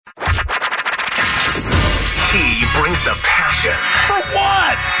He brings the passion. For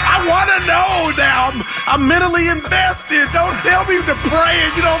what? I want to know now. I'm mentally invested. Don't tell me to pray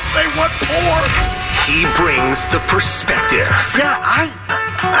and you don't say what for. He brings the perspective. Yeah, I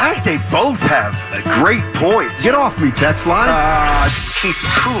think they both have great points. Get off me, text line. He's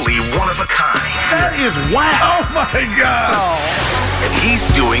truly one of a kind. That is wow. Oh, my God. And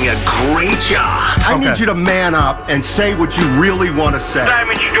he's doing a great job. I need you to man up and say what you really want to say.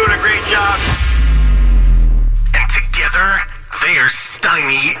 Simon, you're doing a great job. And together, they're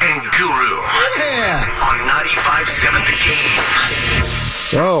Steiny and Guru. Yeah. On 95.7 The Game.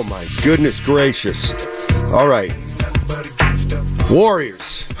 Oh, my goodness gracious. All right.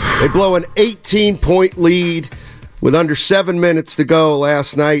 Warriors. They blow an 18-point lead with under 7 minutes to go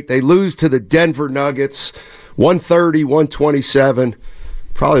last night. They lose to the Denver Nuggets, 130-127.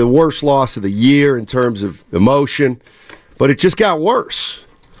 Probably the worst loss of the year in terms of emotion. But it just got worse.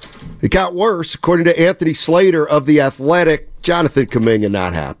 It got worse. According to Anthony Slater of The Athletic, Jonathan Kuminga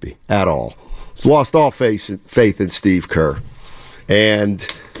not happy at all. He's lost all faith in Steve Kerr. And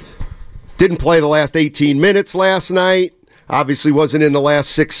didn't play the last 18 minutes last night. Obviously wasn't in the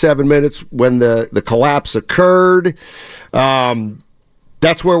last 6-7 minutes when the collapse occurred.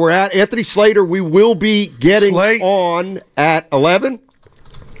 That's where we're at. Anthony Slater, we will be getting on at 11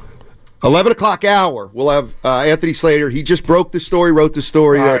 o'clock hour. We'll have Anthony Slater. He just broke the story, wrote the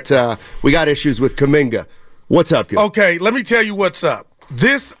story that we got issues with Kuminga. What's up, kid? Okay, let me tell you what's up.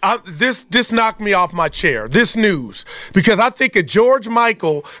 This knocked me off my chair. This news, because I think of George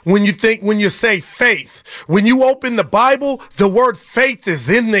Michael when you say faith. When you open the Bible, the word faith is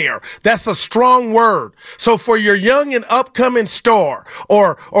in there. That's a strong word. So for your young and upcoming star,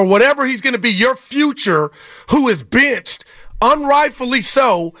 or whatever he's going to be, your future, who is benched, unrightfully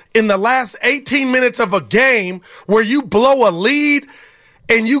so, in the last 18 minutes of a game where you blow a lead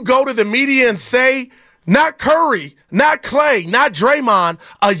and you go to the media and say, not Curry, not Clay, not Draymond,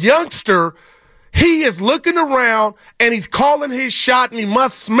 a youngster, he is looking around and he's calling his shot and he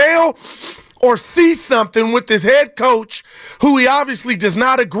must smell or see something with his head coach, who he obviously does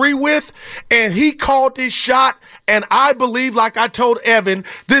not agree with, and he called his shot. And I believe, like I told Evan,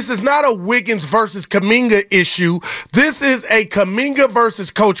 this is not a Wiggins versus Kuminga issue. This is a Kuminga versus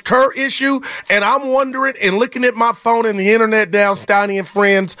Coach Kerr issue. And I'm wondering, and looking at my phone and the internet down, Steiny and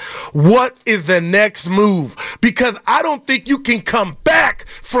friends, what is the next move? Because I don't think you can come back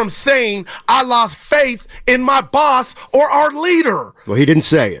from saying I lost faith in my boss or our leader. Well, he didn't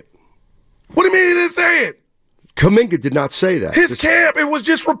say it. What do you mean he didn't say it? Kuminga did not say that. His camp, it was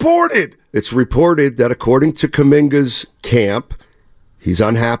just reported. It's reported that according to Kuminga's camp, he's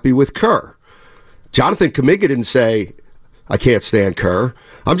unhappy with Kerr. Jonathan Kuminga didn't say, I can't stand Kerr.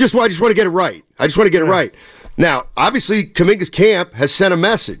 I just want to get it right. I just want to get it right. Now, obviously, Kuminga's camp has sent a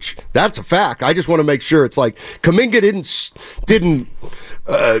message. That's a fact. I just want to make sure. It's like Kuminga didn't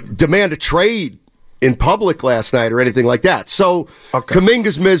demand a trade in public last night or anything like that. So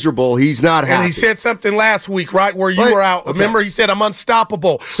Kuminga's miserable. He's not happy. And he said something last week, right, where you were out. Okay. Remember, he said, I'm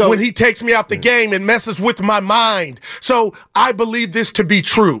unstoppable. So when he takes me out the game, it messes with my mind. So I believe this to be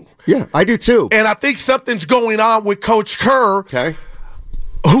true. Yeah, I do too. And I think something's going on with Coach Kerr,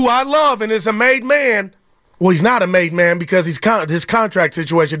 who I love and is a made man. Well, he's not a made man because his contract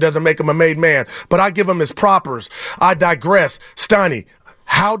situation doesn't make him a made man. But I give him his propers. I digress. Steiny,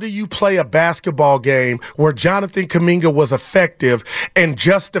 how do you play a basketball game where Jonathan Kuminga was effective and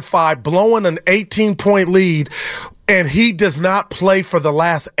justify blowing an 18-point lead and he does not play for the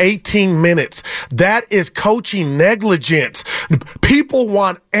last 18 minutes? That is coaching negligence. People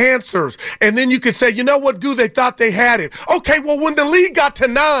want answers. And then you could say, you know what, Goo, they thought they had it. Okay, well, when the league got to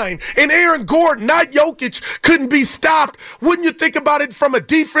 9 and Aaron Gordon, not Jokic, couldn't be stopped, wouldn't you think about it from a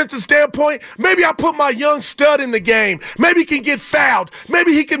defensive standpoint? Maybe I put my young stud in the game. Maybe he can get fouled.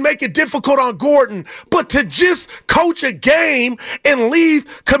 Maybe he can make it difficult on Gordon. But to just coach a game and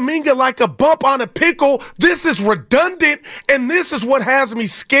leave Kuminga like a bump on a pickle, this is redundant, and this is what has me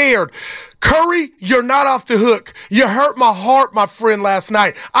scared. Curry, you're not off the hook. You hurt my heart, my friend, last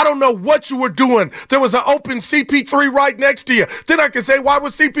night. I don't know what you were doing. There was an open CP3 right next to you. Then I can say, why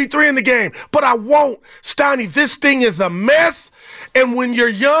was CP3 in the game? But I won't. Steiny, this thing is a mess. And when your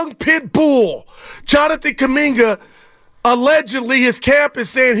young pit bull, Jonathan Kuminga, allegedly his camp is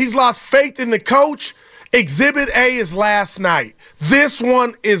saying he's lost faith in the coach, Exhibit A is last night. This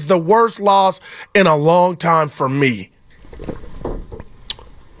one is the worst loss in a long time for me.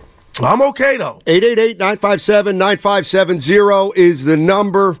 I'm okay, though. 888-957-9570 is the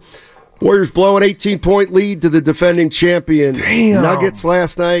number. Warriors blow an 18-point lead to the defending champion Nuggets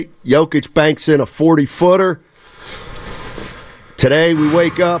last night. Jokic banks in a 40-footer. Today we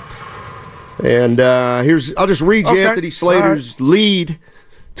wake up And I'll just read you Anthony Slater's lead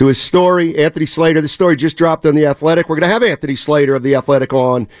to his story. Anthony Slater, the story just dropped on The Athletic. We're going to have Anthony Slater of The Athletic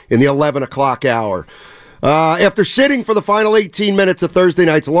on in the 11 o'clock hour. After sitting for the final 18 minutes of Thursday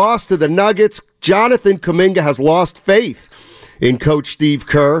night's loss to the Nuggets, Jonathan Kuminga has lost faith in Coach Steve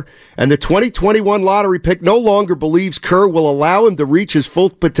Kerr, and the 2021 lottery pick no longer believes Kerr will allow him to reach his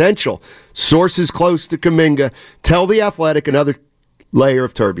full potential. Sources close to Kuminga tell The Athletic another layer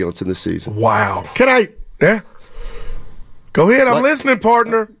of turbulence in the season. Wow. Can I? Yeah. Go ahead. I'm listening,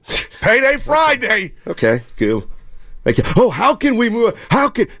 partner. Payday Friday. Okay, cool. Oh, how can we move?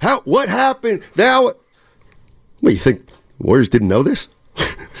 What happened? Now, what, you think Warriors didn't know this?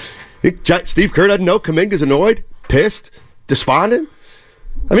 Steve Kerr doesn't know Kuminga's annoyed, pissed, despondent?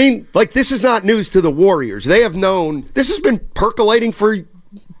 I mean, this is not news to the Warriors. They have known. This has been percolating for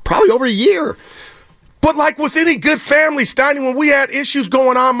probably over a year. But like with any good family, Steiny, when we had issues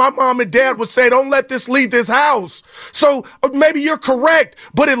going on, my mom and dad would say, don't let this leave this house. So maybe you're correct,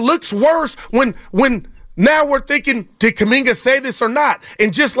 but it looks worse when now we're thinking, did Kuminga say this or not?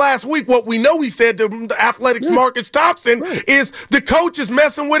 And just last week, what we know he said to the Athletics Marcus Thompson is the coach is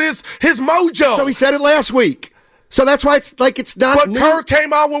messing with his mojo. So he said it last week. So that's why it's not. But Kerr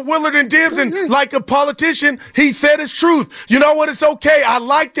came out with Willard and Dibbs, and like a politician, he said his truth. You know what? It's okay. I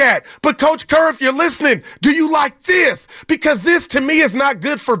like that. But Coach Kerr, if you're listening, do you like this? Because this, to me, is not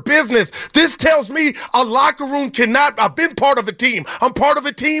good for business. This tells me a locker room cannot. I've been part of a team. I'm part of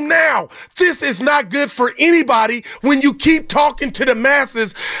a team now. This is not good for anybody when you keep talking to the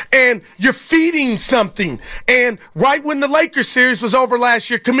masses and you're feeding something. And right when the Lakers series was over last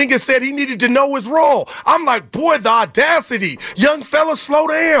year, Kuminga said he needed to know his role. I'm like, boy, the audacity. Young fella, slow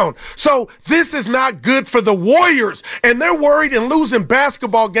down. So this is not good for the Warriors. And they're worried and losing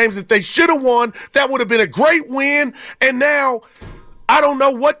basketball games that they should have won. That would have been a great win. And now I don't know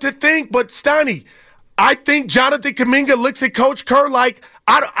what to think, but Steiny, I think Jonathan Kuminga looks at Coach Kerr like,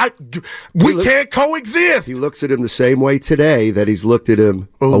 we can't coexist. He looks at him the same way today that he's looked at him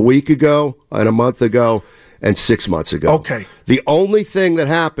a week ago and a month ago and 6 months ago. Okay. The only thing that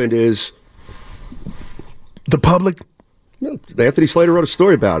happened is the public. Anthony Slater wrote a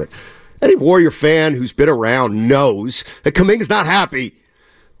story about it. Any Warrior fan who's been around knows that Kuminga's not happy.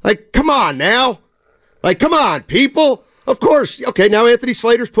 Come on now. Come on, people. Of course. Okay, now Anthony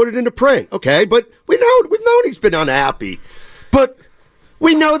Slater's put it into print. Okay, but we've known he's been unhappy. But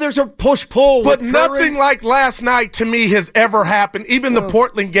we know there's a push-pull. But nothing like last night to me has ever happened. Even the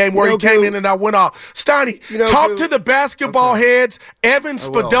Portland game where he came in and I went off. Steiny, talk to the basketball heads, Evan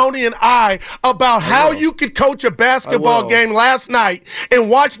Spadoni and I, about how you could coach a basketball game last night and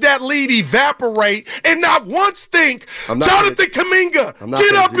watch that lead evaporate and not once think, Jonathan Kuminga,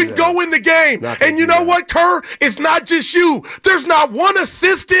 get up and go in the game. And you know what, Kerr? It's not just you. There's not one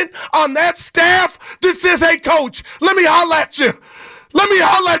assistant on that staff that says, hey, coach, let me holler at you. Let me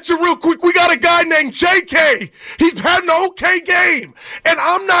holler at you real quick. We got a guy named JK. He's had an okay game. And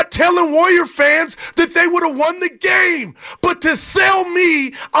I'm not telling Warrior fans that they would have won the game. But to sell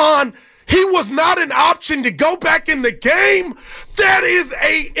me on he was not an option to go back in the game, that is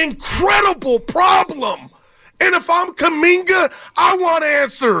an incredible problem. And if I'm Kuminga, I want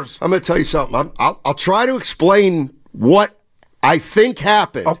answers. I'm going to tell you something. I'll try to explain what I think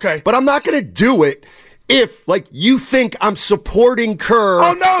happened. Okay. But I'm not going to do it if, you think I'm supporting Kerr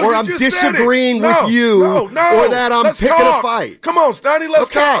or I'm disagreeing with you or that I'm picking a fight. Come on, Steiny, let's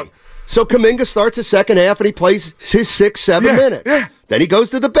talk. So Kuminga starts the second half and he plays his 6-7 minutes. Yeah. Then he goes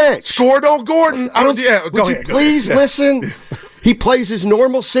to the bench. Scored on Gordon. Would you please listen? He plays his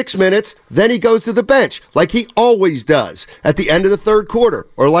normal 6 minutes, then he goes to the bench like he always does at the end of the third quarter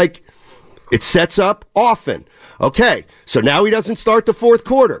or like it sets up often. Okay, so now he doesn't start the fourth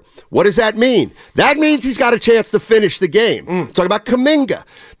quarter. What does that mean? That means he's got a chance to finish the game. Talking about Kuminga.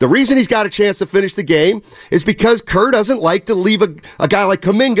 The reason he's got a chance to finish the game is because Kerr doesn't like to leave a guy like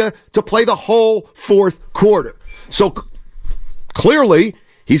Kuminga to play the whole fourth quarter. So clearly,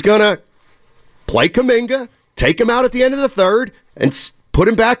 he's going to play Kuminga, take him out at the end of the third, and put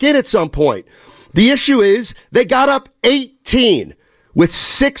him back in at some point. The issue is they got up 18 with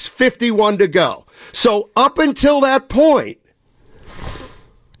 6:51 to go. So up until that point,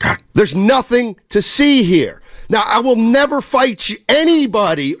 there's nothing to see here. Now, I will never fight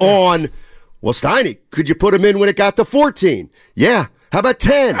anybody on, well, Steiny, could you put him in when it got to 14? Yeah. How about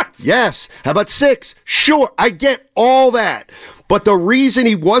 10? Yes. How about 6? Sure. I get all that. But the reason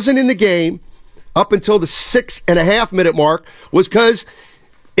he wasn't in the game up until the 6.5 minute mark was because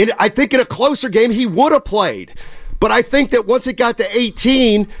I think in a closer game he would have played. But I think that once it got to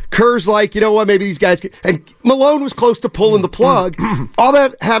 18, Kerr's like, you know what, maybe these guys can. And Malone was close to pulling the plug. All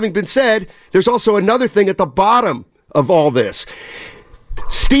that having been said, there's also another thing at the bottom of all this.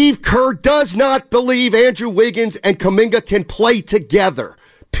 Steve Kerr does not believe Andrew Wiggins and Kuminga can play together,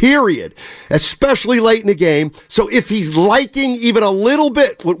 period, especially late in the game. So if he's liking even a little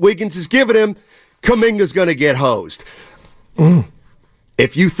bit what Wiggins is giving him, Kuminga's going to get hosed.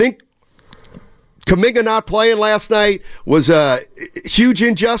 If you think Kuminga not playing last night was a huge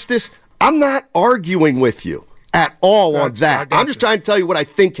injustice, I'm not arguing with you at all on that. I'm just trying to tell you what I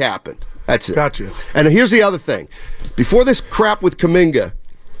think happened. That's it. Gotcha. And here's the other thing. Before this crap with Kuminga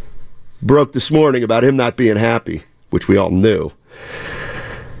broke this morning about him not being happy, which we all knew,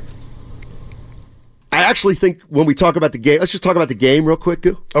 I actually think when we talk about the game, let's just talk about the game real quick,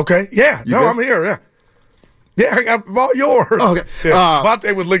 Goo. Okay. Yeah. You good? I'm here. Yeah. Yeah, I got all yours. Oh, okay. Yeah.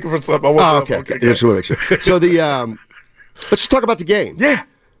 Monte was looking for something. Okay. Just want to make sure. So let's just talk about the game. Yeah.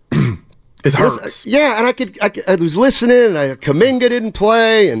 It hurts. Yeah, and I was listening, and Kuminga didn't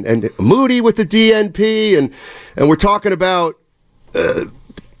play, and Moody with the DNP, and we're talking about,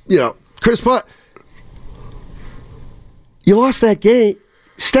 Chris Paul. You lost that game.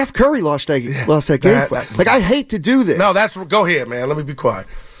 Steph Curry lost that game. I hate to do this. No, go ahead, man. Let me be quiet.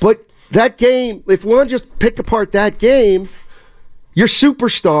 But that game, if we want to just pick apart that game, your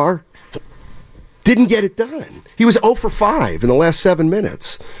superstar didn't get it done. He was 0 for 5 in the last 7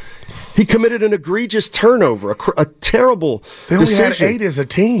 minutes. He committed an egregious turnover, a terrible decision. They only had 8 as a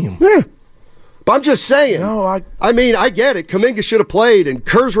team. Yeah. But I'm just saying. No, I mean, I get it. Kuminga should have played, and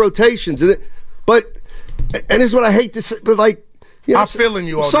Kerr's rotations. And this is what I hate to say, but I'm feeling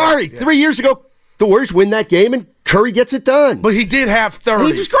you on sorry, that. 3 years ago, the Warriors win that game, and Curry gets it done. But he did have 30.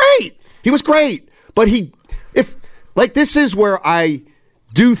 He was great. But this is where I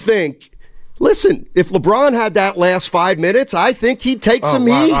do think, listen, if LeBron had that last 5 minutes, I think he'd take some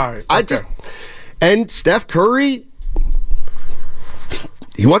heat. All right. Okay. And Steph Curry,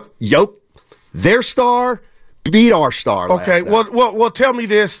 their star beat our star. Okay. Well, tell me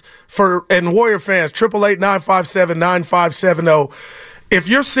this and Warrior fans, 888-957-9570. If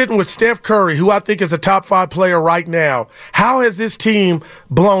you're sitting with Steph Curry, who I think is a top 5 player right now, how has this team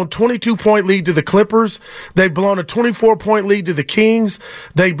blown 22-point lead to the Clippers? They've blown a 24-point lead to the Kings.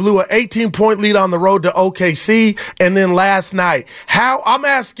 They blew an 18-point lead on the road to OKC. And then last night, I'm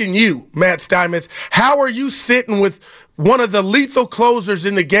asking you, Matt Steinmetz, how are you sitting with one of the lethal closers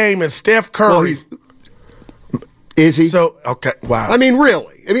in the game and Steph Curry? Well, is he? So, okay, wow. I mean,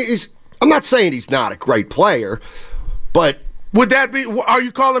 really. I mean, I'm not saying he's not a great player, but would that be? Are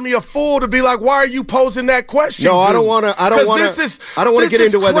you calling me a fool to be like, why are you posing that question? No, I don't want to. I don't want to get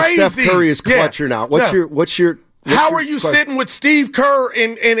into whether Steph Curry is clutch or not. What's your? How are you sitting with Steve Kerr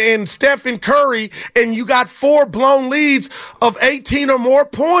and Stephen Curry, and you got 4 blown leads of 18 or more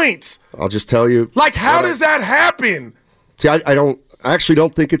points? I'll just tell you. How does that happen? See, I actually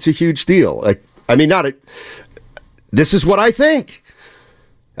don't think it's a huge deal. This is what I think.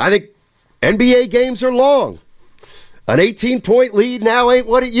 I think NBA games are long. An 18-point lead now ain't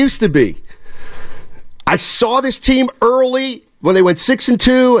what it used to be. I saw this team early when they went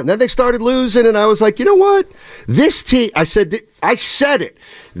 6-2, and then they started losing, and I was like, you know what? This team, I said it.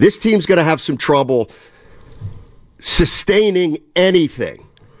 This team's going to have some trouble sustaining anything.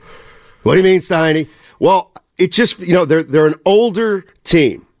 What do you mean, Steiny? Well, it just, they're an older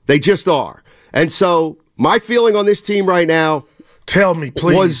team. They just are. And so my feeling on this team right now, tell me,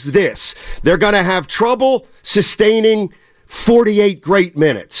 please, was this. They're going to have trouble sustaining 48 great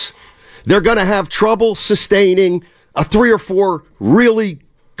minutes. They're going to have trouble sustaining a 3 or 4 really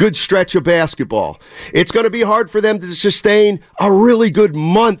good stretch of basketball. It's going to be hard for them to sustain a really good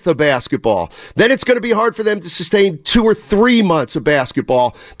month of basketball. Then it's going to be hard for them to sustain 2 or 3 months of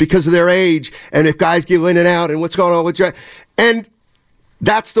basketball because of their age and if guys get in and out and what's going on with you. And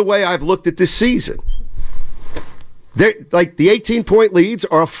that's the way I've looked at this season. The 18-point leads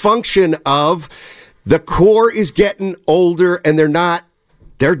are a function of the core is getting older and they're not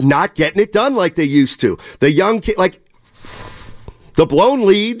getting it done like they used to. The young kid, the blown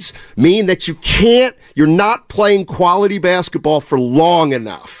leads mean that you're not playing quality basketball for long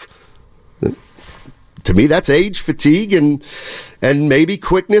enough. To me, that's age, fatigue, and maybe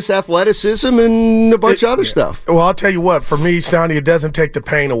quickness, athleticism, and a bunch of other stuff. Well, I'll tell you what. For me, Steiny, it doesn't take the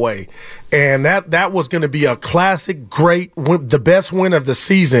pain away. And that was going to be a classic, great win, the best win of the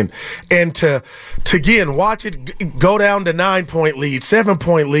season. And to again, watch it go down to 9-point lead,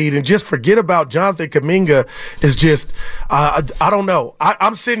 7-point lead, and just forget about Jonathan Kuminga is just, I don't know.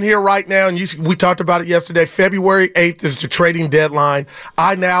 I'm sitting here right now, and we talked about it yesterday. February 8th is the trading deadline.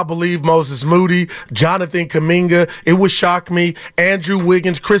 I now believe Moses Moody, Jonathan Kuminga, it would shock me, Andrew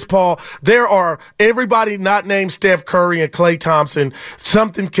Wiggins, Chris Paul. There are everybody not named Steph Curry and Klay Thompson.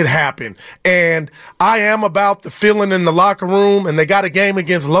 Something could happen. And I am about the feeling in the locker room, and they got a game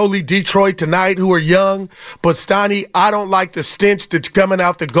against lowly Detroit tonight who are young. But, Steiny, I don't like the stench that's coming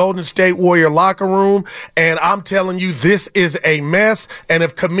out the Golden State Warrior locker room, and I'm telling you, this is a mess. And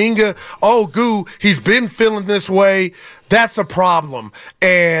if Kuminga, he's been feeling this way, that's a problem.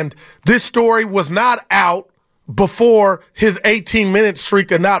 And this story was not out before his 18-minute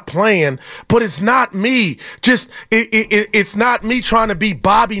streak of not playing, but it's not me. It's not me trying to be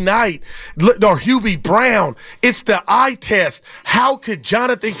Bobby Knight or Hubie Brown. It's the eye test. How could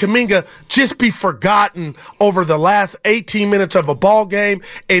Jonathan Kuminga just be forgotten over the last 18 minutes of a ball game?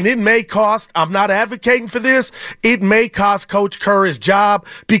 And it may cost, I'm not advocating for this, it may cost Coach Kerr his job,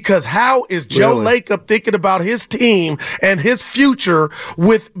 because how is Joe Lacob thinking about his team and his future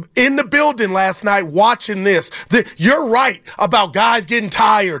in the building last night watching this? You're right about guys getting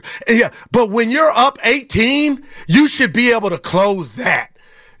tired. Yeah, but when you're up 18, you should be able to close that.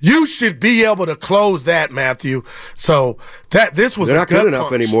 You should be able to close that, Matthew. So this was They're not good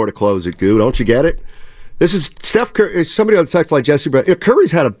enough anymore to close it, Goo. Don't you get it? This is Steph Curry. Somebody on the text line, Jesse.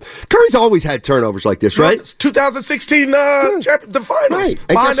 Curry's always had turnovers like this, right? 2016, the finals. Right. And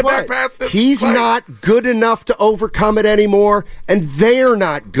Behind the back pass. He's not good enough to overcome it anymore, and they're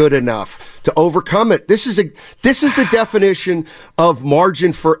not good enough to overcome it. This is the definition of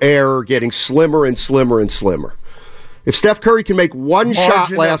margin for error getting slimmer and slimmer and slimmer. If Steph Curry can make one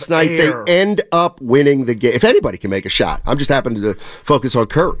shot last night, they end up winning the game. If anybody can make a shot, I'm just happening to focus on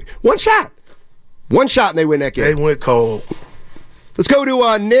Curry. One shot, and they win that game. They went cold. Let's go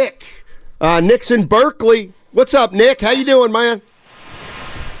to Nick. Nick's in Berkeley. What's up, Nick? How you doing, man?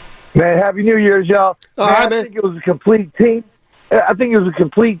 Man, Happy New Year's, y'all. I think it was a complete team. I think it was a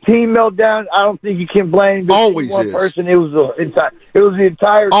complete team meltdown. I don't think you can blame one person. It was the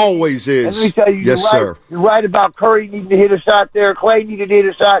entire team. Always is. And let me tell you, yes, sir. You're right about Curry needing to hit a shot there. Klay needed to hit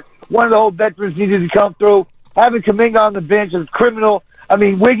a shot. One of the old veterans needed to come through. Having Kuminga on the bench is criminal. I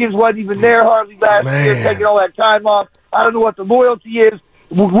mean, Wiggins wasn't even there hardly last year, taking all that time off. I don't know what the loyalty is.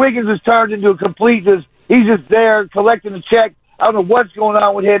 Wiggins has turned into a complete he's just there collecting a check. I don't know what's going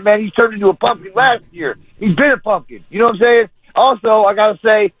on with him, man. He's turned into a pumpkin last year. He's been a pumpkin. You know what I'm saying? Also, I got to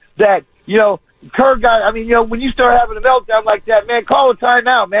say that, Kerr when you start having a meltdown like that, man, call a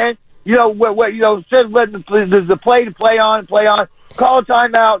timeout, man. Instead of letting the play on, call a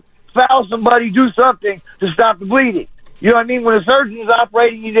timeout, foul somebody, do something to stop the bleeding. You know what I mean? When a surgeon is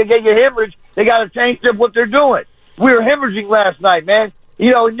operating, you get your hemorrhage, they got to change up what they're doing. We were hemorrhaging last night, man. And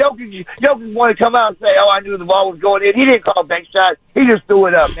Jokic want to come out and say, I knew the ball was going in. He didn't call a bank shot. He just threw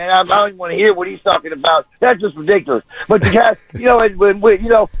it up, man. I don't even want to hear what he's talking about. That's just ridiculous. But the guy,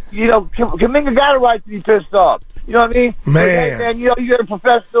 Kuminga got a right to be pissed off. You know what I mean? Man. But, you're a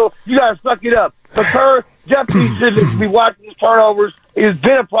professional. You got to suck it up. But Kerr definitely should be watching his turnovers. It's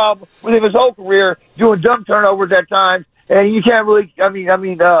been a problem with him his whole career, doing dumb turnovers at times. And you can't really,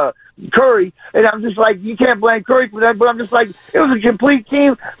 Curry, and I'm just like, you can't blame Curry for that, but I'm just like, it was a complete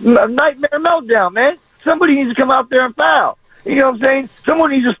team nightmare meltdown, man. Somebody needs to come out there and foul. You know what I'm saying?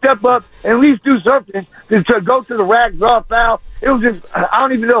 Someone needs to step up and at least do something to go to the rack, draw a foul. It was just, I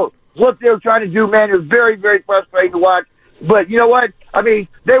don't even know what they were trying to do, man. It was very, very frustrating to watch. But you know what? I mean,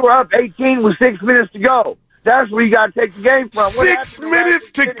 they were up 18 with 6 minutes to go. That's where you got to take the game from. 6 minutes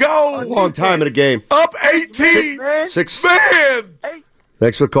to go. A long time in a game. Up 18. Six. Man.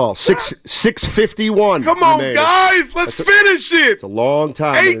 Thanks for the call. 6:51. Come on, guys. Let's finish it. It's a long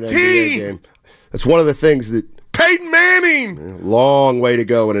time in an NBA game. That's one of the things that... Peyton Manning. Long way to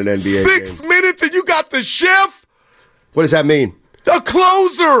go in an NBA game. 6 minutes and you got the chef. What does that mean? A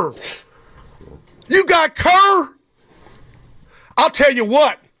closer. You got Kerr. I'll tell you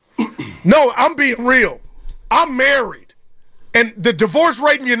what. No, I'm being real. I'm married, and the divorce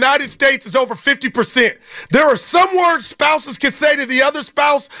rate in the United States is over 50%. There are some words spouses can say to the other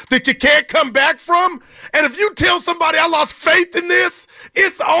spouse that you can't come back from, and if you tell somebody I lost faith in this,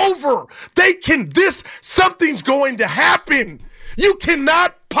 it's over. Something's going to happen. You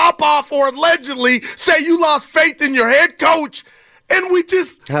cannot pop off or allegedly say you lost faith in your head coach and we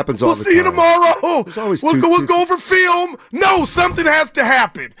just happens all the time. We'll see you tomorrow. We'll go over film. No, something has to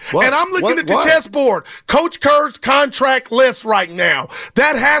happen. What? And I'm looking at the What? chessboard. Coach Kerr's contract list right now.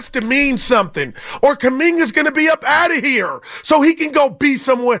 That has to mean something. Or Kuminga's going to be up out of here so he can go be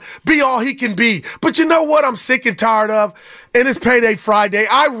somewhere, be all he can be. But you know what I'm sick and tired of? And it's Payday Friday.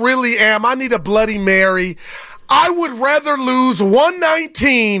 I really am. I need a Bloody Mary. I would rather lose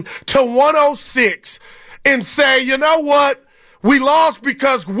 119 to 106 and say, you know what? We lost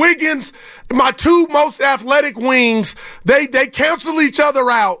because Wiggins, my two most athletic wings, they cancel each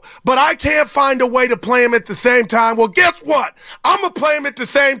other out, but I can't find a way to play them at the same time. Well, guess what? I'm going to play them at the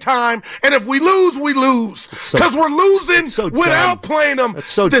same time, and if we lose, we lose. Because we're losing without playing them at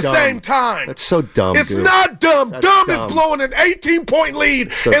the same time. That's so dumb, It's dude. not dumb. That's dumb dumb. is blowing an 18-point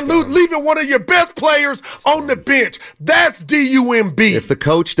lead and dumb. leaving one of your best players on the bench. That's D-U-M-B. If the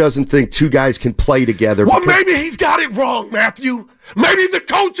coach doesn't think two guys can play together. Well, maybe he's got it wrong, Matthew. Maybe the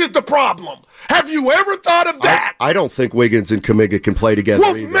coach is the problem. Have you ever thought of that? I don't think Wiggins and Kuminga can play together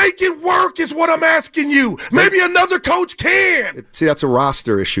Well, either. make it work is what I'm asking you. Maybe another coach can. See, that's a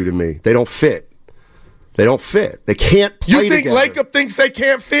roster issue to me. They don't fit. They don't fit. They can't play You think together. Lacob thinks they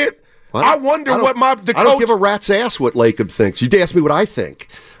can't fit? I wonder what the coach... I don't give a rat's ass what Lacob thinks. You'd ask me what I think.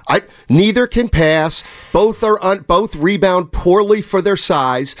 Neither can pass. Both both rebound poorly for their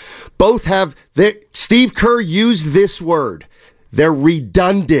size. Both have... Steve Kerr used this word. They're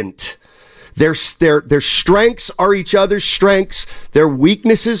redundant. Their strengths are each other's strengths. Their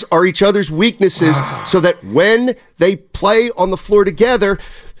weaknesses are each other's weaknesses, so that when they play on the floor together,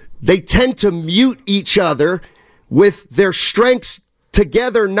 they tend to mute each other with their strengths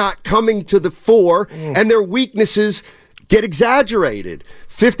together not coming to the fore, and their weaknesses get exaggerated.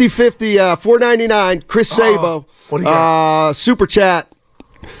 50-50, $4.99, Chris Sabo. What do you got? Super chat.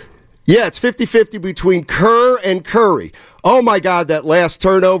 Yeah, it's 50-50 between Kerr and Curry. Oh, my God, that last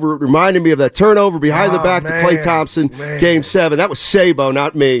turnover reminded me of that turnover behind the back to Klay Thompson, Game 7. That was Sabo,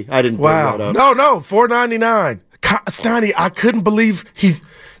 not me. I didn't bring that up. No, $4.99. Steiny, I couldn't believe he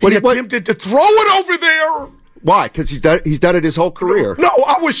attempted to throw it over there. Why? Because he's done it his whole career. No,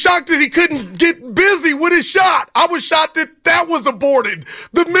 I was shocked that he couldn't get busy with his shot. I was shocked that was aborted.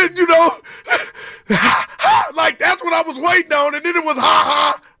 Like that's what I was waiting on, and then it was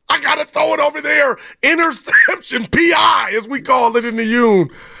ha. I got to throw it over there. Interception, PI, as we call it in the Union.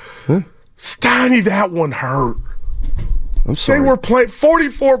 Huh? Steiny, that one hurt. I'm sorry. They were playing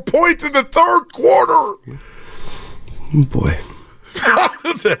 44 points in the third quarter. Oh, boy.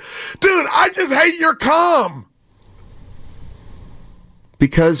 Dude, I just hate your calm.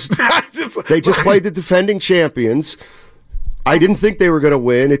 Because they just played the defending champions. I didn't think they were going to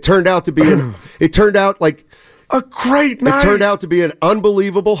win. It turned out to be like a great night. It turned out to be an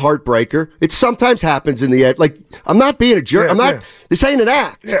unbelievable heartbreaker. It sometimes happens in the end. Like, I'm not being a jerk. This ain't an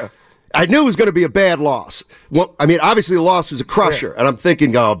act. Yeah. I knew it was going to be a bad loss. Well, I mean, obviously the loss was a crusher. And I'm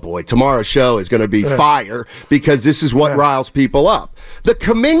thinking, oh, boy, tomorrow's show is going to be fire because this is what riles people up. The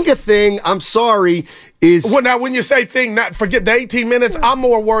Kuminga thing, I'm sorry, is... Well, now, when you say thing, forget the 18 minutes, I'm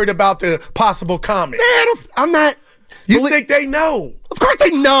more worried about the possible comment. I'm not... You think they know? Of course they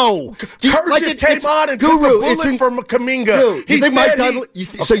know. Kerr just came on and took a bullet from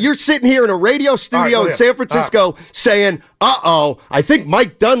Kuminga. So you're sitting here in a radio studio in San Francisco saying, I think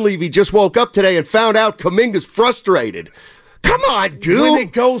Mike Dunleavy just woke up today and found out Kuminga's frustrated. Come on, Goo. When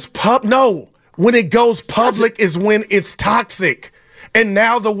it goes public is when it's toxic. And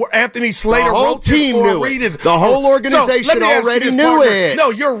now Anthony Slater wrote this for a reason. The whole organization already knew it. No,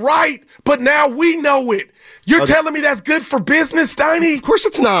 you're right, but now we know it. You're telling me that's good for business, Steiny? Of course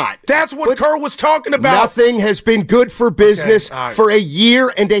it's not. That's what Kerr was talking about. Nothing has been good for business for a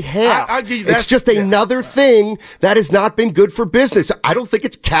year and a half. I'll give you it's just another thing that has not been good for business. I don't think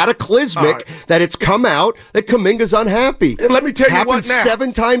it's cataclysmic that it's come out that Kuminga's unhappy. And let me tell you what now.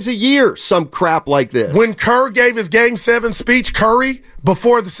 7 times a year, some crap like this. When Kerr gave his Game 7 speech, Curry,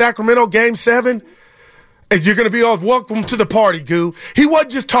 before the Sacramento Game 7, and you're going to be all welcome to the party, Goo. He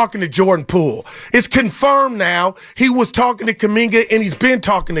wasn't just talking to Jordan Poole. It's confirmed now he was talking to Kuminga, and he's been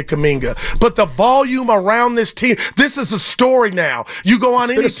talking to Kuminga. But the volume around this team, this is a story now. You go on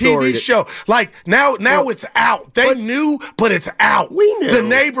any TV show. Like, now it's out. They knew, but it's out. We knew. The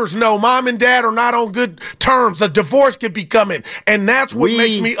neighbors know. Mom and dad are not on good terms. A divorce could be coming. And that's what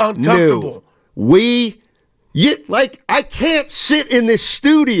makes me uncomfortable. I can't sit in this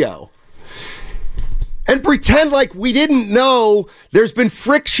studio and pretend like we didn't know there's been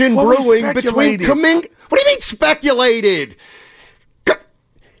friction brewing between Kuminga. What do you mean speculated?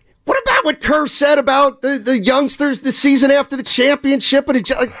 What about what Kerr said about the youngsters the season after the championship? We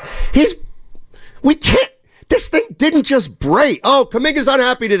can't. This thing didn't just break. Oh, Kuminga's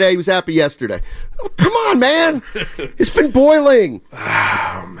unhappy today. He was happy yesterday. Come on, man. It's been boiling.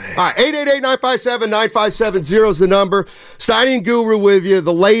 Oh, man. All right, 888-957-9570 is the number. Steiny and Guru with you.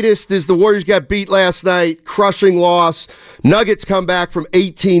 The latest is the Warriors got beat last night. Crushing loss. Nuggets come back from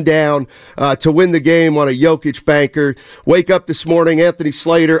 18 down to win the game on a Jokic banker. Wake up this morning, Anthony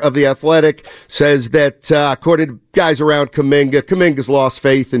Slater of The Athletic says that according to guys around Kuminga's lost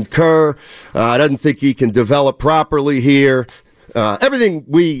faith in Kerr. Doesn't think he can develop properly here. Everything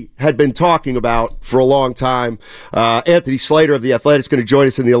we had been talking about for a long time. Anthony Slater of The Athletic is going to join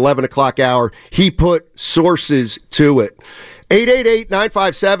us in the 11 o'clock hour. He put sources to it.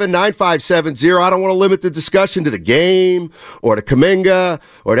 888-957-9570. I don't want to limit the discussion to the game or to Kuminga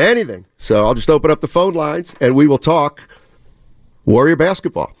or to anything. So I'll just open up the phone lines and we will talk Warrior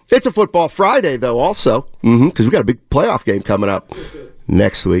basketball. It's a football Friday, though, also, because we got a big playoff game coming up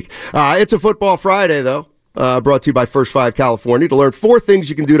next week. It's a football Friday, though. Brought to you by First 5 California. To learn 4 things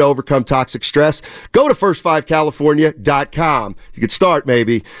you can do to overcome toxic stress, go to first5california.com. You could start,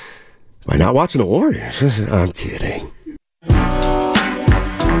 maybe, by not watching the Warriors. I'm kidding.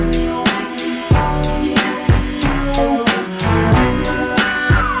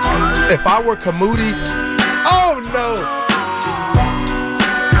 If I were Kamudi, oh no!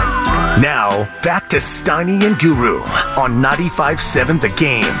 Now, back to Steiny and Guru on 95.7 The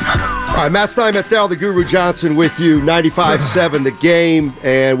Game. All right, Matt Stein, Matt Stowell, the Guru Johnson with you, 95.7 The Game.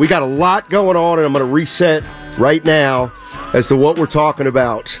 And we got a lot going on, and I'm going to reset right now as to what we're talking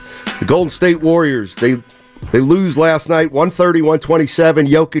about. The Golden State Warriors, they lose last night, 130-127.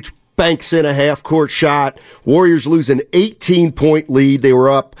 Jokic banks in a half-court shot. Warriors lose an 18-point lead. They were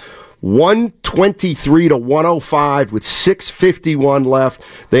up 123-105 with 6:51 left.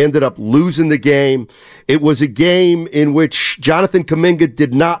 They ended up losing the game. It was a game in which Jonathan Kuminga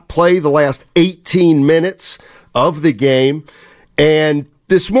did not play the last 18 minutes of the game. And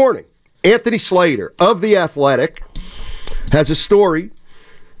this morning, Anthony Slater of The Athletic has a story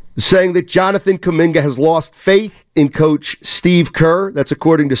saying that Jonathan Kuminga has lost faith in coach Steve Kerr. That's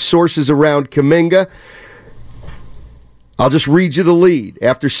according to sources around Kuminga. I'll just read you the lead.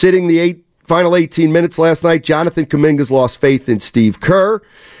 After sitting the final 18 minutes last night, Jonathan Kuminga's lost faith in Steve Kerr,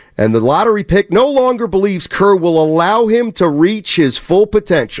 and the lottery pick no longer believes Kerr will allow him to reach his full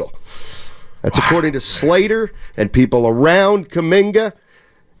potential. That's according to Slater and people around Kuminga,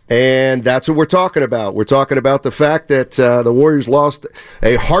 and that's what we're talking about. We're talking about the fact that the Warriors lost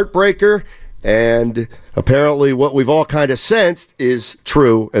a heartbreaker, and apparently what we've all kind of sensed is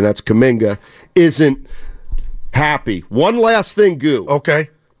true, and that's Kuminga isn't happy. One last thing, Goo. Okay.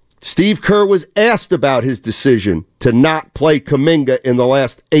 Steve Kerr was asked about his decision to not play Kuminga in the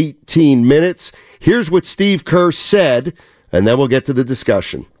last 18 minutes. Here's what Steve Kerr said, and then we'll get to the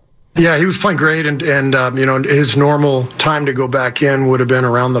discussion. Yeah, he was playing great, and his normal time to go back in would have been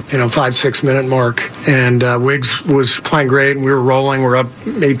around the 5-6 minute mark. And Wiggs was playing great, and we were rolling. We're up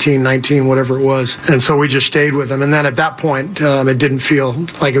 18, 19, whatever it was. And so we just stayed with him. And then at that point, it didn't feel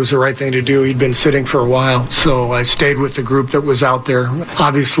like it was the right thing to do. He'd been sitting for a while, so I stayed with the group that was out there.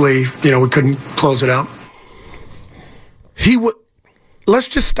 Obviously, we couldn't close it out. Let's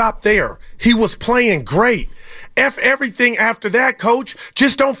just stop there. He was playing great. F everything after that, coach.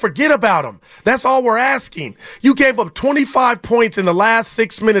 Just don't forget about him. That's all we're asking. You gave up 25 points in the last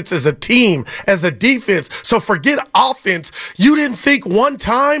 6 minutes as a team, as a defense. So forget offense. You didn't think one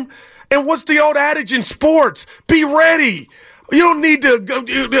time? And what's the old adage in sports? Be ready. You don't need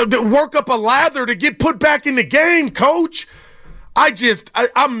to work up a lather to get put back in the game, coach.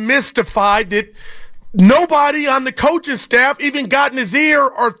 I'm mystified that nobody on the coaching staff even got in his ear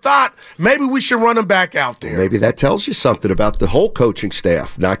or thought maybe we should run him back out there. Maybe that tells you something about the whole coaching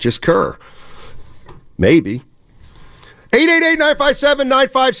staff, not just Kerr. Maybe.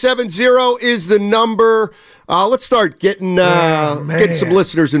 888-957-9570 is the number. Let's start getting some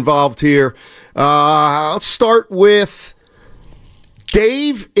listeners involved here. Let's start with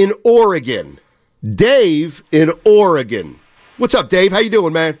Dave in Oregon. Dave in Oregon. What's up, Dave? How you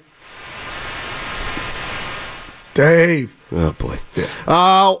doing, man? Dave. Oh, boy.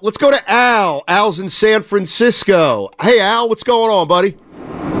 Yeah. Let's go to Al. Al's in San Francisco. Hey, Al, what's going on, buddy?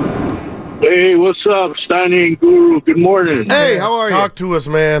 Hey, what's up, Steiny and Guru? Good morning. Hey, how are you? Talk to us,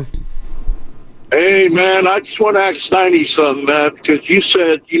 man. Hey, man, I just want to ask Steiny something, man, because you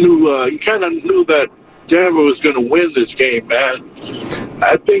said you kind of knew that Denver was going to win this game, man.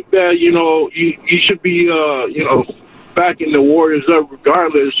 I think that, you should be, backing the Warriors up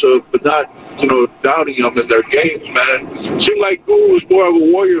regardless of, but not, doubting them in their games, man. Seemed like Guru was more of a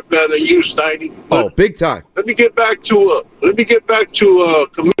Warrior fan than you, Steiny. But big time. Let me get back to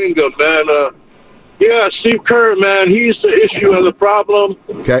Kuminga, man. Yeah, Steve Kerr, man, he's the issue and the problem.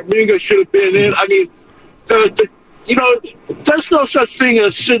 Okay. Kuminga should have been in. I mean, there's no such thing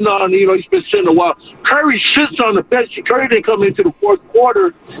as sitting on, he's been sitting a while. Curry sits on the bench. Curry didn't come into the fourth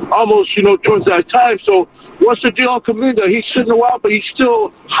quarter almost, towards that time. So what's the deal on Kuminga? He's sitting a while, but he's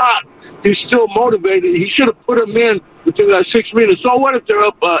still hot. He's still motivated. He should have put him in within that 6 minutes. So what if they're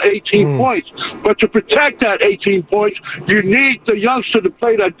up 18 points? But to protect that 18 points, you need the youngster to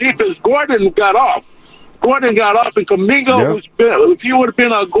play that defense. Gordon got off, and Kuminga if he would have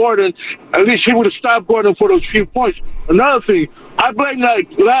been on Gordon, at least he would have stopped Gordon for those few points. Another thing, I blame that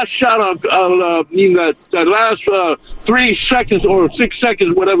last shot on that last 3 seconds or 6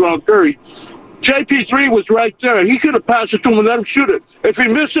 seconds, whatever, on Curry. JP3 was right there. He could have passed it to him and let him shoot it. If he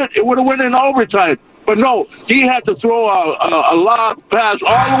missed it, it would have went in overtime. But no, he had to throw a lob pass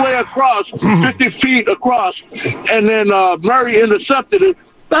all the way across, 50 feet across, and then Murray intercepted it.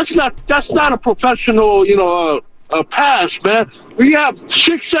 That's not a professional, a pass, man. We have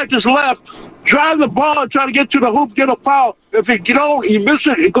 6 seconds left. Drive the ball and try to get to the hoop, get a foul. If you miss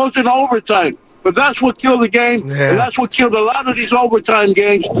it, it goes into overtime. But that's what killed the game, and that's what killed a lot of these overtime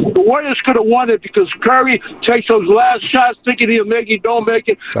games. The Warriors could have won it because Curry takes those last shots thinking he'll make it, don't make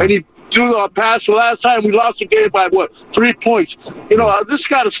it, and he threw a pass the last time. We lost the game by, 3 points. This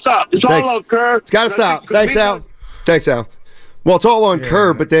got to stop. It's all on Kerr. It's got to stop. Thanks, Al. Well, it's all on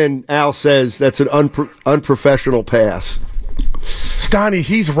Kerr, but then Al says that's an unprofessional pass. Steiny,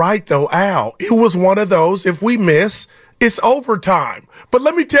 he's right, though, Al. It was one of those, if we miss, it's overtime. But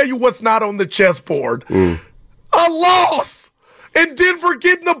let me tell you what's not on the chessboard. A loss! And Denver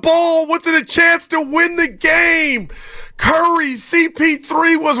getting the ball with a chance to win the game. Curry,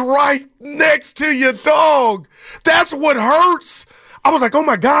 CP3 was right next to you, dog. That's what hurts. I was like, oh,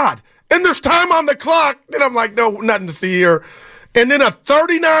 my God. And there's time on the clock. Then I'm like, no, nothing to see here. And then a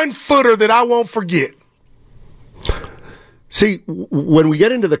 39-footer that I won't forget. See, when we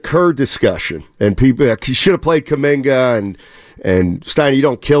get into the Kerr discussion, and people, he should have played Kuminga, and Steiny, you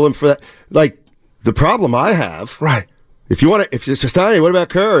don't kill him for that. Like, the problem I have, right? If you're Steiny, what about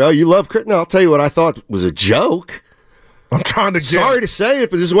Kerr? Oh, you love Kerr? No, I'll tell you what I thought was a joke. I'm trying to guess. Sorry to say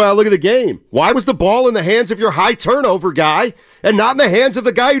it, but this is why I look at the game. Why was the ball in the hands of your high turnover guy and not in the hands of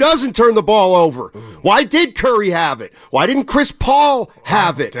the guy who doesn't turn the ball over? Why did Curry have it? Why didn't Chris Paul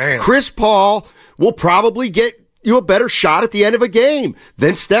have it? Damn. Chris Paul will probably get you a better shot at the end of a game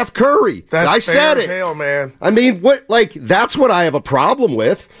than Steph Curry. I said it. Hell, man. I mean, that's what I have a problem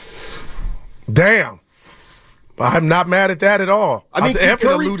with. Damn. I'm not mad at that at all. I mean,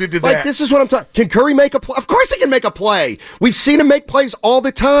 Curry alluded to that. This is what I'm talking. Can Curry make a play? Of course he can make a play. We've seen him make plays all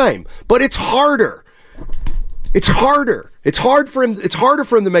the time, but it's harder. It's harder. It's harder for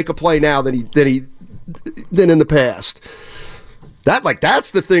him to make a play now than in the past.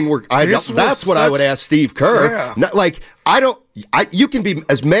 That's the thing that's what I would ask Steve Kerr. Yeah. You can be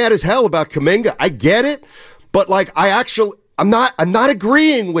as mad as hell about Kuminga. I get it, but I'm not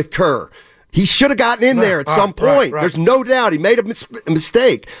agreeing with Kerr. He should have gotten in there at some point. Right. There's no doubt he made a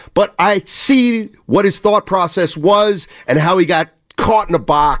mistake, but I see what his thought process was and how he got caught in a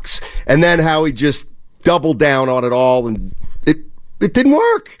box, and then how he just doubled down on it all, and it didn't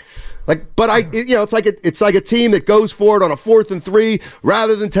work. It's like a team that goes for it on a 4th and 3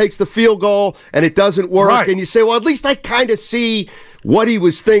 rather than takes the field goal, and it doesn't work. Right. And you say, well, at least I kind of see what he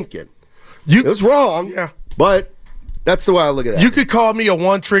was thinking. It was wrong, but that's the way I look at it. You could call me a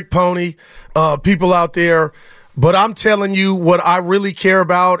one-trick pony, people out there, but I'm telling you what I really care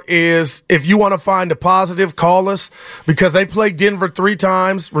about is if you want to find a positive, call us, because they played Denver 3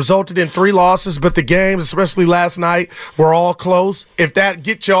 times, resulted in 3 losses, but the games, especially last night, were all close. If that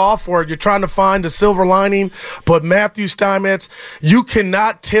gets you off or you're trying to find a silver lining, but Matthew Steinmetz, you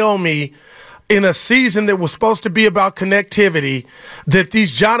cannot tell me in a season that was supposed to be about connectivity, that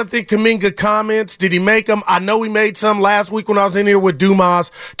these Jonathan Kuminga comments, did he make them? I know he made some last week when I was in here with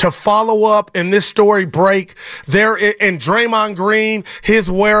Dumas to follow up and this story break. There, and Draymond Green,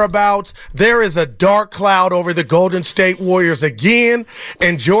 his whereabouts, there is a dark cloud over the Golden State Warriors again,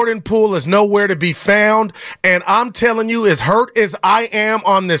 and Jordan Poole is nowhere to be found. And I'm telling you, as hurt as I am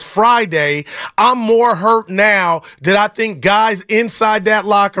on this Friday, I'm more hurt now that I think guys inside that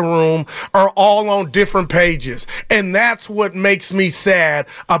locker room are all on different pages. And that's what makes me sad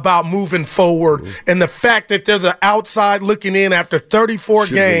about moving forward. And the fact that they're the outside looking in after 34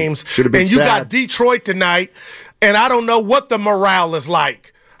 games. And you got Detroit tonight, and I don't know what the morale is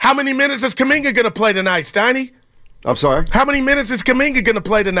like. How many minutes is Kuminga going to play tonight, Steiny? I'm sorry? How many minutes is Kuminga going to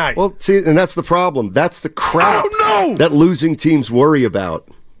play tonight? Well, see, and that's the problem. That's the crap that losing teams worry about.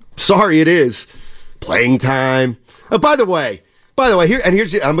 Sorry, it is. Playing time. Oh, by the way,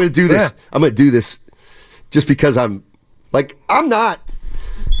 here's I'm going to do this. Yeah. I'm going to do this just because I'm not.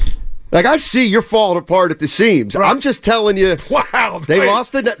 Like, I see you're falling apart at the seams. Right. I'm just telling you. Wow. They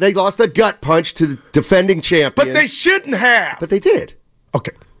lost a gut punch to the defending champion. But they shouldn't have. But they did.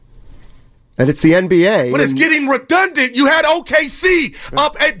 Okay. And it's the NBA. But it's getting redundant. You had OKC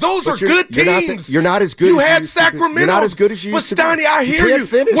up. Those are good teams. You're not as good. You as had you Sacramento. You're not as good as you used to be. But Steiny, I hear you.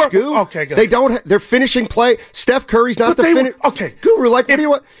 Finish, Goo. Okay, good. They're finishing play. Steph Curry's not the finish. Okay. Guru, like, what do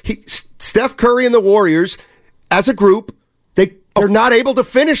you want? Steph Curry and the Warriors, as a group, they're not able to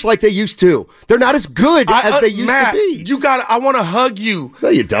finish like they used to. They're not as good as they used to be. I want to hug you. No,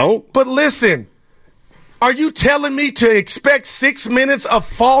 you don't. But listen, are you telling me to expect 6 minutes of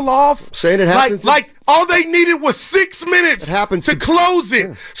fall off? Saying it happens. Like all they needed was 6 minutes to close it.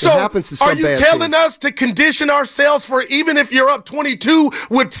 Yeah, so it happens to some are you bad telling teams. us to condition ourselves for even if you're up 22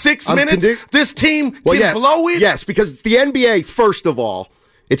 with 6 minutes, this team can blow it? Yes, because it's the NBA first of all.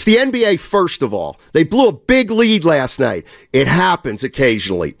 It's the NBA first of all. They blew a big lead last night. It happens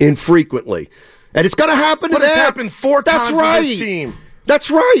occasionally, infrequently. And it's going to happen to them. But it's happened 4 times to this team. That's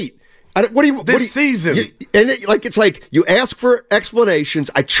right. Season. It's like you ask for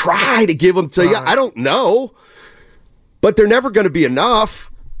explanations. I try to give them to you. I don't know. But they're never going to be enough.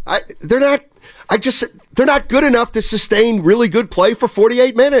 They're not good enough to sustain really good play for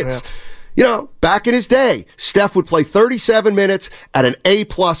 48 minutes. Yeah. You know, back in his day, Steph would play 37 minutes at an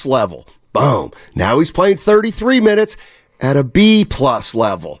A-plus level. Boom. Now he's playing 33 minutes at a B-plus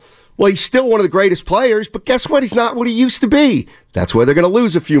level. Well, he's still one of the greatest players, but guess what? He's not what he used to be. That's why they're going to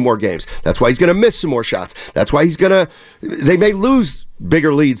lose a few more games. That's why he's going to miss some more shots. That's why they may lose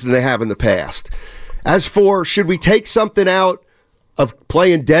bigger leads than they have in the past. As for, should we take something out of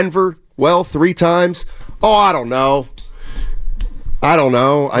playing Denver, 3 times? Oh, I don't know. I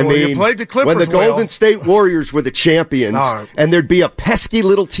mean, you played the Clippers when the Golden State Warriors were the champions, and there'd be a pesky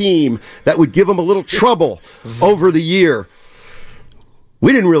little team that would give them a little trouble over the year,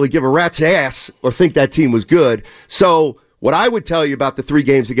 we didn't really give a rat's ass or think that team was good. So what I would tell you about the 3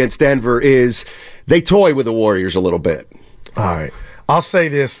 games against Denver is they toy with the Warriors a little bit. All right. I'll say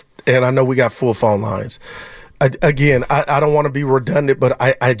this, and I know we got full phone lines. Again, I don't want to be redundant, but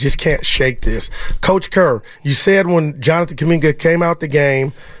I just can't shake this. Coach Kerr, you said when Jonathan Kuminga came out the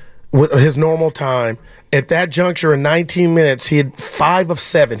game with his normal time, at that juncture in 19 minutes, he had 5 of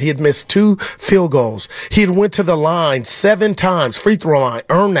 7. He had missed 2 field goals. He had went to the line 7 times, free throw line,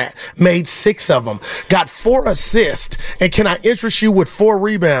 earned that, made 6 of them, got 4 assists, and can I interest you with 4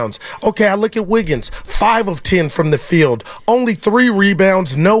 rebounds? Okay, I look at Wiggins, 5 of 10 from the field, only 3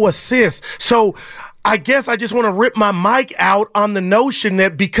 rebounds, no assists. So I guess I just want to rip my mic out on the notion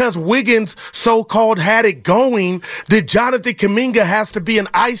that because Wiggins so-called had it going, that Jonathan Kuminga has to be an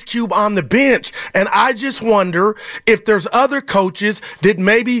ice cube on the bench. And I just wonder if there's other coaches that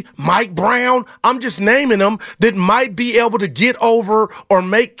maybe Mike Brown, I'm just naming them, that might be able to get over or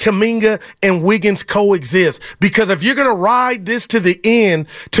make Kuminga and Wiggins coexist. Because if you're going to ride this to the end,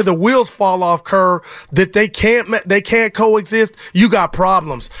 to the wheels fall off, Kerr, that they can't coexist, you got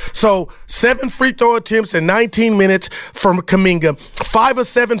problems. So 7 free throw attempts in 19 minutes from Kuminga, 5 of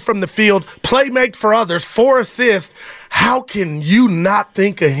 7 from the field, play make for others, 4 assists. How can you not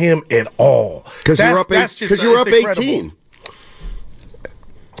think of him at all? Because you were up 18.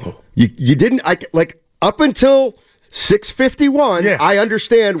 You didn't up until 6:51. Yeah. I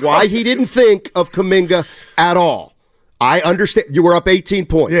understand why he didn't think of Kuminga at all. I understand. You were up 18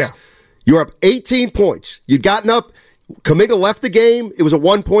 points. Yeah, you were up 18 points. You'd gotten up. Kuminga left the game. It was a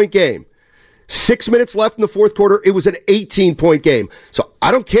 1-point game. 6 minutes left in the fourth quarter. It was an 18-point game. So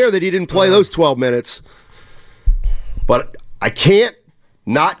I don't care that he didn't play those 12 minutes. But I can't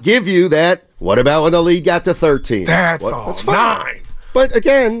not give you that. What about when the lead got to 13? That's fine. 9. But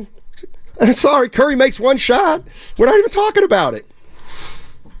again, sorry, Curry makes 1 shot. We're not even talking about it.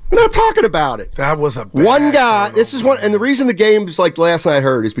 We're not talking about it. That was a bad one guy. This is one, and the reason the game's like last night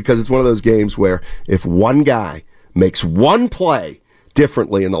hurt is because it's one of those games where if one guy makes 1 play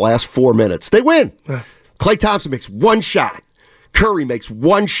differently in the last 4 minutes, they win. Klay Thompson makes 1 shot. Curry makes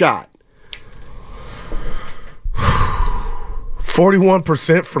 1 shot.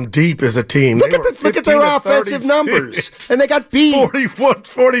 41% from deep as a team. Look at their offensive numbers. And they got beat.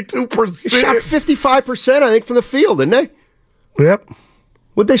 42%. They shot 55%, I think, from the field, didn't they? Yep.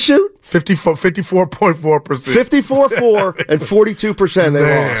 What'd they shoot? 54.4%. 54-4 and 42%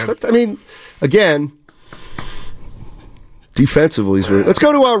 they lost. I mean, again, defensively. Let's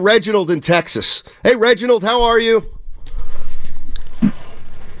go to Reginald in Texas. Hey, Reginald, how are you?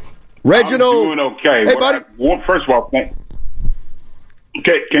 Reginald. I'm doing okay. Hey, buddy. First of all, can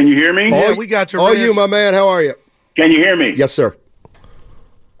you hear me? Yeah, we got you. You, my man. How are you? Can you hear me? Yes, sir.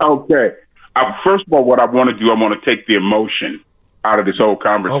 Okay. First of all, what I want to do, I want to take the emotion out of this whole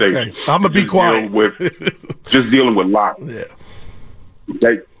conversation. Okay, I'm going to be quiet. Just dealing with logic. Yeah.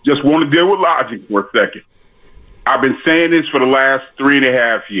 Okay, just want to deal with logic for a second. I've been saying this for the last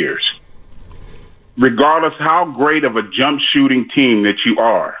 3.5 years. Regardless how great of a jump shooting team that you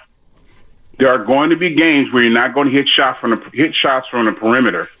are, there are going to be games where you're not going to hit shots from the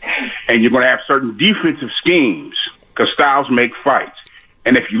perimeter, and you're going to have certain defensive schemes because styles make fights.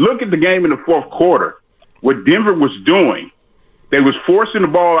 And if you look at the game in the fourth quarter, what Denver was doing, they was forcing the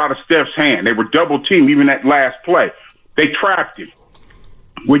ball out of Steph's hand. They were double teamed even that last play. They trapped him.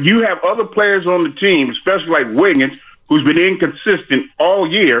 When you have other players on the team, especially like Wiggins, who's been inconsistent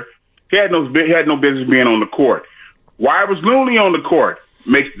all year, he had no business being on the court. Why was Looney on the court?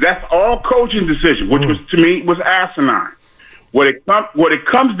 That's all coaching decision, which was to me was asinine. What it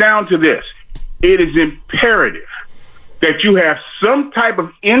comes down to this, it is imperative that you have some type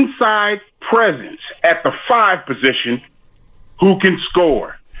of inside presence at the 5 position who can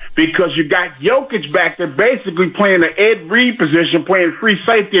score. Because you got Jokic back there basically playing the Ed Reed position, playing free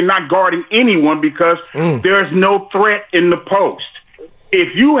safety and not guarding anyone because there's no threat in the post.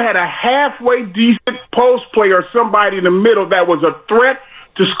 If you had a halfway decent post player or somebody in the middle that was a threat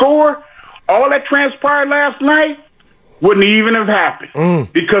to score, all that transpired last night wouldn't even have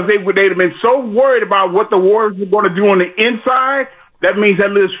happened because they'd have been so worried about what the Warriors were going to do on the inside. That means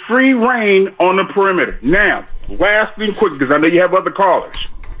that there's free reign on the perimeter. Now, last thing quick, because I know you have other callers.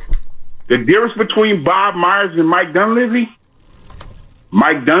 The difference between Bob Myers and Mike Dunleavy is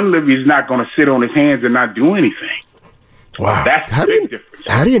not going to sit on his hands and not do anything. Wow. That's the big difference.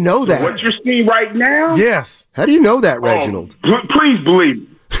 How do you know that? What you're seeing right now? Yes. How do you know that, Reginald? Please believe me.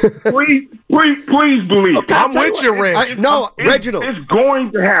 Please believe me. Okay, I'm with you, Reg. Reginald. It's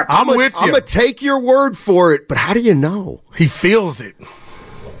going to happen. I'm with you. I'm going to take your word for it, but how do you know? He feels it.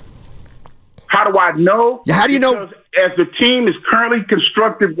 How do I know? Yeah, how do you know? As the team is currently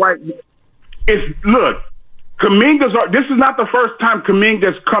constructed right now, look, this is not the first time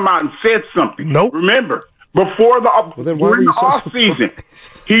Kuminga's come out and said something. Nope. Remember, before during the off season,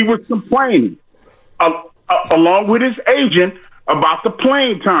 he was complaining along with his agent about the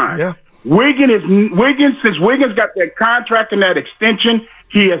playing time. Yeah. Wiggins, since Wiggins got that contract and that extension,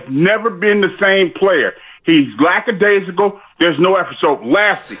 he has never been the same player. He's lackadaisical. There's no effort. So,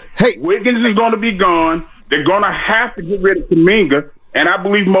 lastly, Wiggins is going to be gone. They're going to have to get rid of Kuminga, and I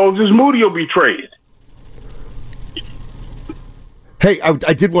believe Moses Moody will be traded. Hey,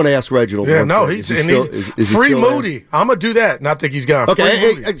 I did want to ask Reginald. Yeah, no, he's free Moody. I'm going to do that, and I think he's gone.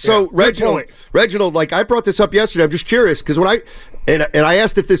 Okay, so Reginald, like I brought this up yesterday. I'm just curious because when I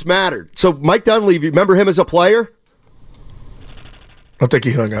asked if this mattered. So Mike Dunleavy, remember him as a player? I think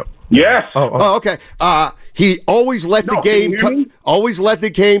he hung up. Yes. Oh, okay. He always let the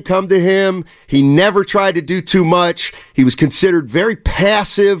game come to him. He never tried to do too much. He was considered very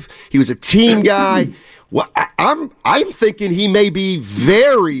passive. He was a team guy. Well, I'm thinking he may be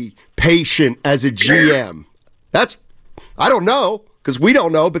very patient as a GM. I don't know because we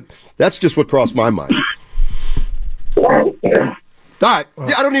don't know, but that's just what crossed my mind. All right, I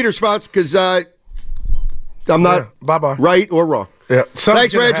don't need a response because I'm not right or wrong. Yeah.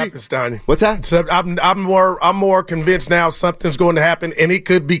 Thanks, Reggie. Happen, Steiny. What's that? So I'm more convinced now something's going to happen, and it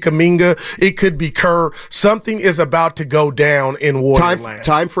could be Kuminga, it could be Kerr. Something is about to go down in Warriorland.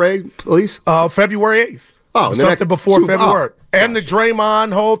 Time frame, please. February 8th. Oh, something before February. And the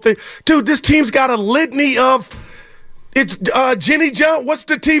Draymond whole thing. Dude, this team's got a litany of. It's Jenny Jones. What's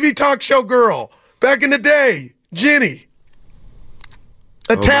the TV talk show girl back in the day? Jenny.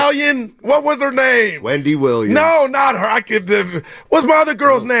 Italian, what was her name? Wendy Williams. No, not her. What's my other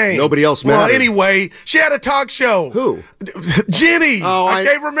girl's name? Nobody else mattered. Well, anyway, she had a talk show. Who? Jenny. Oh, I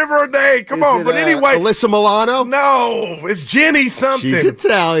can't remember her name. Come on, but anyway. Alyssa Milano? No, it's Jenny something. She's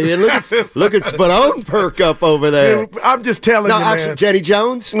Italian. Look at Spallone perk up over there. Dude, I'm just telling you, man. Actually, Jenny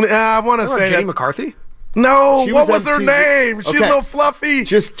Jones? I want to say Jenny McCarthy? No, what was her name? She's a little fluffy.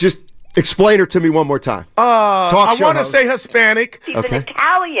 Just explain her to me one more time. I want to say Hispanic. She's an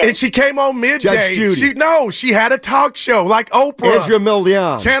Italian. And she came on midday. Judge Judy. She had a talk show like Oprah. Andrea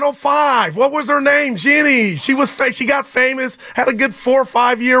Millian. Channel 5. What was her name? Jenny. She got famous, had a good 4 or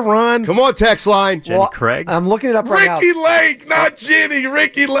 5 year run. Come on, text line. Jenny Craig. I'm looking it up right now. Ricky Lake, not Jenny.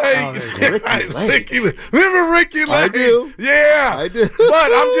 Ricky Lake. Ricky Lake. Remember Ricky Lake? I do. Yeah. I do.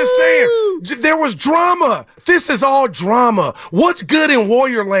 But I'm just saying, there was drama. This is all drama. What's good in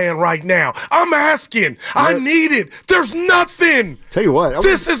Warriorland right right now? I'm asking. I need it. There's nothing. Tell you what.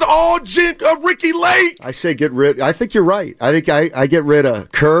 This is all Ricky Lake. I say get rid. I think you're right. I think I get rid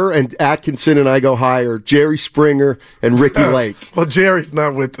of Kerr and Atkinson, and I go hire Jerry Springer and Ricky Lake. Well, Jerry's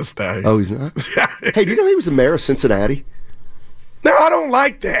not with us now. Oh, he's not? Hey, do you know he was the mayor of Cincinnati? No, I don't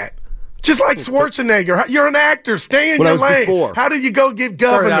like that. Just like Schwarzenegger. You're an actor. Stay in your lane. Before. How did you go get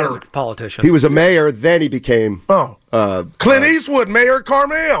governor? A politician. He was a mayor, then he became... Clint Eastwood, Mayor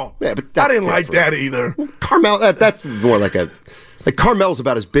Carmel. Yeah, but I didn't like that either. Carmel, that's more like Carmel's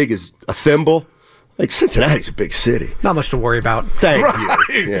about as big as a thimble. Like, Cincinnati's a big city. Not much to worry about. Thank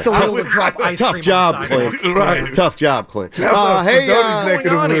you. Yeah. It's a little to drop ice Tough cream job, on the Clint. sidewalk. Right. Tough job, Clint. Hey,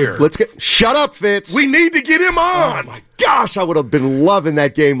 let's get... Shut up, Fitz. We need to get him on. Oh, my gosh, I would have been loving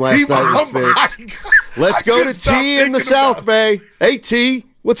that game last night with Fitz. Let's go to T in the South Bay. Hey, T.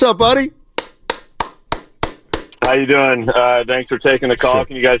 What's up, buddy? How you doing? Thanks for taking the call. Sure.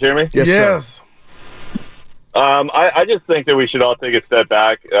 Can you guys hear me? Yes. Sir. I just think that we should all take a step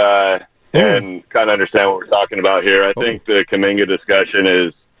back and kind of understand what we're talking about here. I think the Kuminga discussion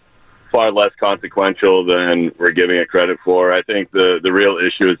is far less consequential than we're giving it credit for. I think the real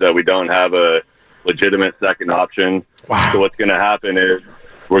issue is that we don't have a legitimate second option. Wow. So what's going to happen is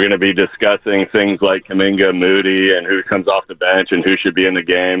we're going to be discussing things like Kuminga, Moody, and who comes off the bench and who should be in the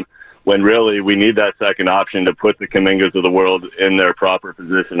game, when really we need that second option to put the Kumingas of the world in their proper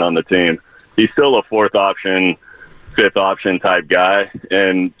position on the team. He's still a fourth option, fifth option type guy,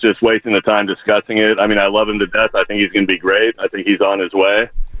 and just wasting the time discussing it. I mean, I love him to death. I think he's going to be great. I think he's on his way.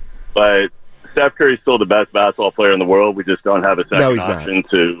 But Steph Curry's still the best basketball player in the world. We just don't have a second option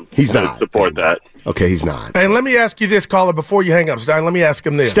to support that. Okay, he's not. And let me ask you this, caller, before you hang up, Stein. Let me ask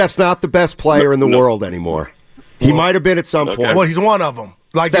him this. Steph's not the best player in the world anymore. He might have been at some point. Well, he's one of them.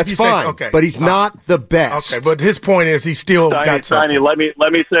 Like that's fine, but he's not the best. Okay, but his point is he still got something. Steiny,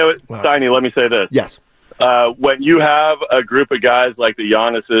 let me say this. Yes. When you have a group of guys like the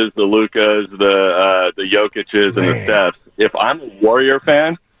Giannis's, the Lukas, the Jokic's, and the Stephs, if I'm a Warrior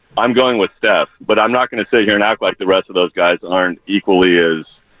fan, I'm going with Steph. But I'm not going to sit here and act like the rest of those guys aren't equally as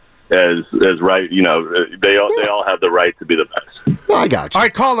right. You know, they all have the right to be the best. Well, I got you. All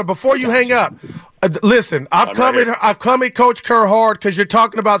right, caller, before you hang up, listen, I've come at Coach Kerr hard because you're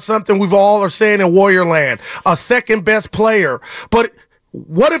talking about something we've all are saying in Warrior Land, a second best player. But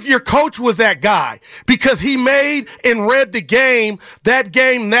what if your coach was that guy? Because he made and read the game that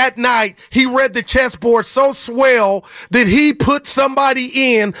night. He read the chessboard so swell that he put somebody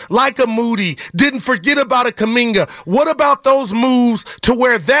in like a Moody, didn't forget about a Kuminga. What about those moves to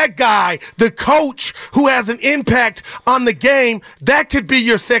where that guy, the coach who has an impact on the game, that could be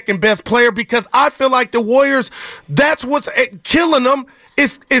your second best player? Because I feel like the Warriors, that's what's killing them,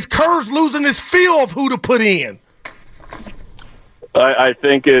 is Kerr's losing his feel of who to put in. I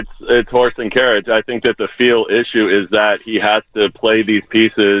think it's horse and carriage. I think that the feel issue is that he has to play these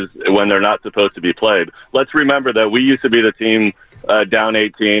pieces when they're not supposed to be played. Let's remember that we used to be the team down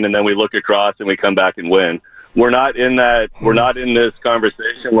 18, and then we look across and we come back and win. We're not in that. We're not in this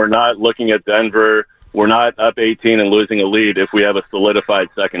conversation. We're not looking at Denver. We're not up 18 and losing a lead if we have a solidified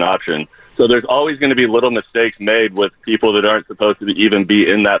second option. So there's always going to be little mistakes made with people that aren't supposed to even be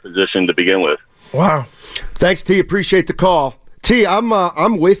in that position to begin with. Wow. Thanks, T. Appreciate the call. T,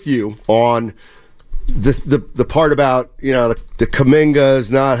 I'm with you on the part about, you know, the Kuminga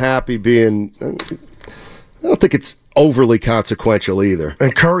is not happy being. I don't think it's overly consequential either.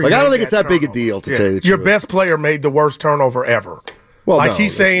 And Curry, I don't think it's that big a deal to tell you the truth. Your best player made the worst turnover ever. Well, like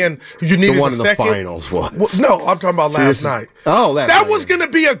he's saying, you needed the one a in the second. finals was. No, I'm talking about last night. Oh, that was going to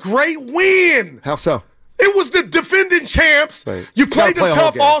be a great win. How so? It was the defending champs. Right. You played them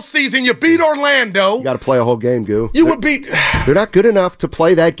tough all season. You beat Orlando. You got to play a whole game, Goo. You would beat. They're not good enough to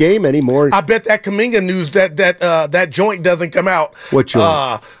play that game anymore. I bet that Kuminga news that joint doesn't come out. What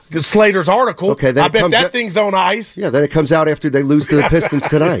joint? Slater's article. Okay, then I bet that thing's on ice. Yeah, then it comes out after they lose to the Pistons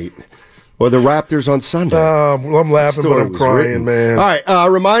tonight. Or the Raptors on Sunday. I'm laughing, but I'm crying, man. All right,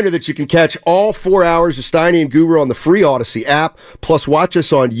 a reminder that you can catch all 4 hours of Steiny and Guru on the free Odyssey app, plus watch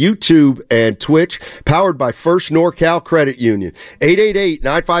us on YouTube and Twitch, powered by First NorCal Credit Union.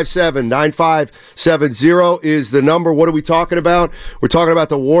 888-957-9570 is the number. What are we talking about? We're talking about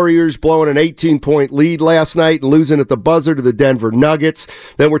the Warriors blowing an 18-point lead last night and losing at the buzzer to the Denver Nuggets.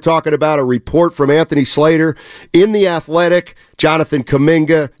 Then we're talking about a report from Anthony Slater in The Athletic. Jonathan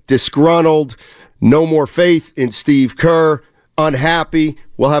Kuminga, disgruntled, no more faith in Steve Kerr, unhappy.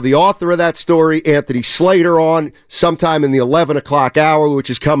 We'll have the author of that story, Anthony Slater, on sometime in the 11 o'clock hour, which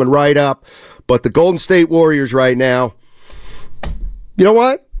is coming right up. But the Golden State Warriors right now, you know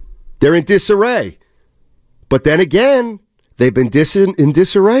what? They're in disarray. But then again, They've been in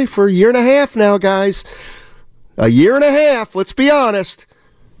disarray for a year and a half now, guys. A year and a half, let's be honest.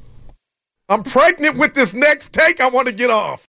 I'm pregnant with this next take I want to get off.